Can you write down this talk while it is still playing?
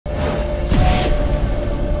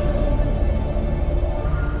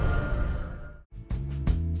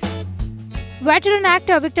Veteran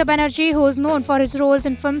actor Victor Banerjee, who is known for his roles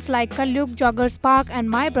in films like Kalyug, Joggers and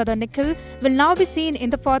My Brother Nikhil, will now be seen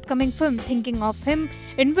in the forthcoming film Thinking of Him,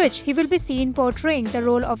 in which he will be seen portraying the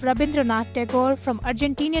role of Rabindranath Tagore from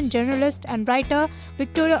Argentinian journalist and writer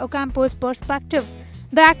Victor Ocampo's perspective.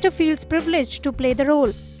 The actor feels privileged to play the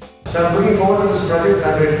role. So I'm looking forward to this project.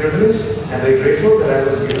 I'm very privileged and very grateful that I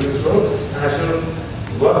was given this role, and I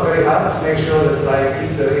shall work very hard to make sure that I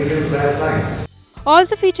keep the Indian flag flying.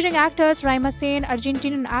 Also featuring actors Raima Sen,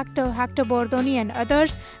 Argentinian actor Hector Bordoni and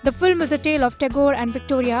others, the film is a tale of Tagore and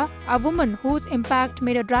Victoria, a woman whose impact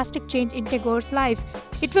made a drastic change in Tagore's life.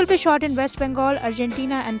 It will be shot in West Bengal,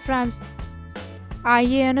 Argentina and France.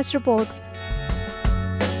 IANS report.